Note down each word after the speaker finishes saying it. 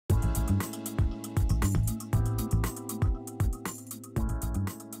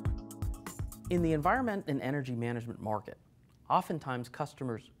In the environment and energy management market, oftentimes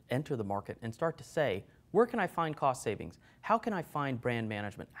customers enter the market and start to say, where can I find cost savings? How can I find brand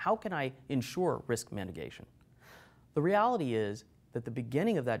management? How can I ensure risk mitigation? The reality is that the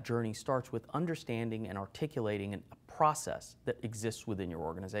beginning of that journey starts with understanding and articulating a process that exists within your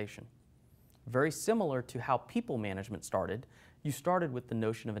organization. Very similar to how people management started, you started with the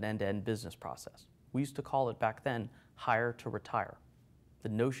notion of an end-to-end business process. We used to call it back then, hire to retire. The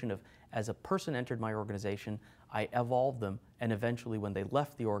notion of, as a person entered my organization, I evolved them, and eventually when they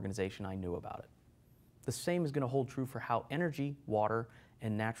left the organization, I knew about it. The same is going to hold true for how energy, water,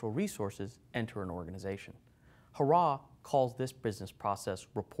 and natural resources enter an organization. Hara calls this business process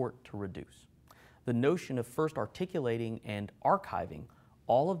report to reduce. The notion of first articulating and archiving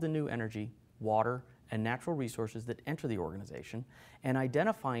all of the new energy, water, and natural resources that enter the organization, and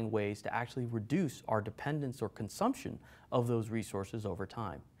identifying ways to actually reduce our dependence or consumption of those resources over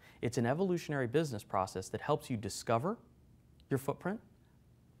time. It's an evolutionary business process that helps you discover your footprint,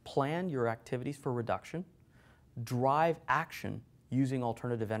 plan your activities for reduction, drive action using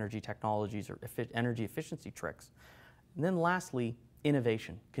alternative energy technologies or energy efficiency tricks, and then lastly,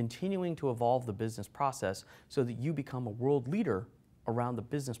 innovation, continuing to evolve the business process so that you become a world leader around the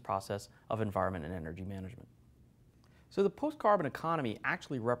business process of environment and energy management. So the post-carbon economy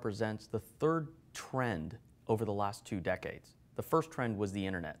actually represents the third trend over the last 2 decades. The first trend was the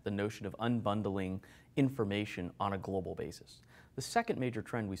internet, the notion of unbundling information on a global basis. The second major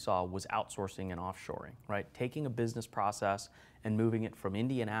trend we saw was outsourcing and offshoring, right? Taking a business process and moving it from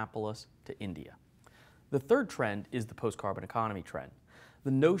Indianapolis to India. The third trend is the post-carbon economy trend.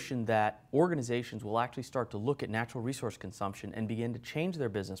 The notion that organizations will actually start to look at natural resource consumption and begin to change their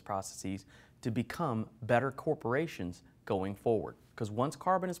business processes to become better corporations going forward. Because once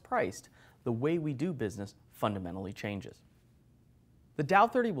carbon is priced, the way we do business fundamentally changes. The Dow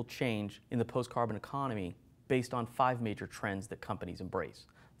 30 will change in the post-carbon economy based on 5 major trends that companies embrace.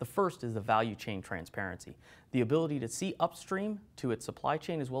 The first is the value chain transparency, the ability to see upstream to its supply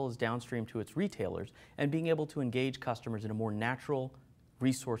chain as well as downstream to its retailers, and being able to engage customers in a more natural,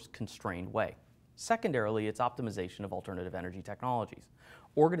 resource-constrained way. Secondarily, it's optimization of alternative energy technologies.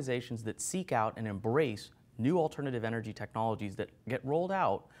 Organizations that seek out and embrace new alternative energy technologies that get rolled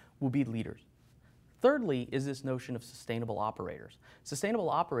out will be leaders. Thirdly is this notion of sustainable operators. Sustainable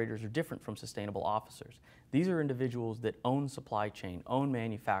operators are different from sustainable officers. These are individuals that own supply chain, own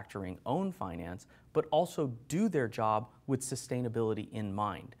manufacturing, own finance, but also do their job with sustainability in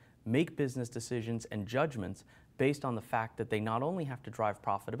mind. Make business decisions and judgments based on the fact that they not only have to drive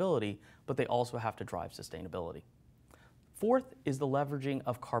profitability, but they also have to drive sustainability. Fourth is the leveraging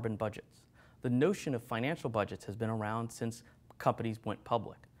of carbon budgets. The notion of financial budgets has been around since companies went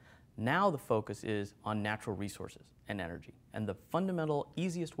public. Now the focus is on natural resources and energy. And the fundamental,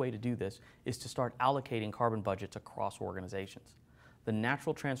 easiest way to do this is to start allocating carbon budgets across organizations. The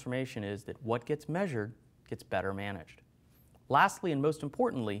natural transformation is that what gets measured gets better managed. Lastly, and most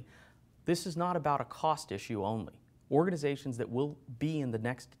importantly, this is not about a cost issue only. Organizations that will be in the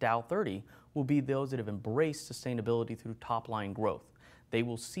next Dow 30 will be those that have embraced sustainability through top-line growth. They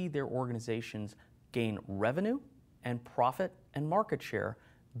will see their organizations gain revenue and profit and market share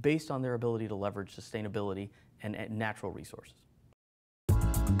based on their ability to leverage sustainability and natural resources.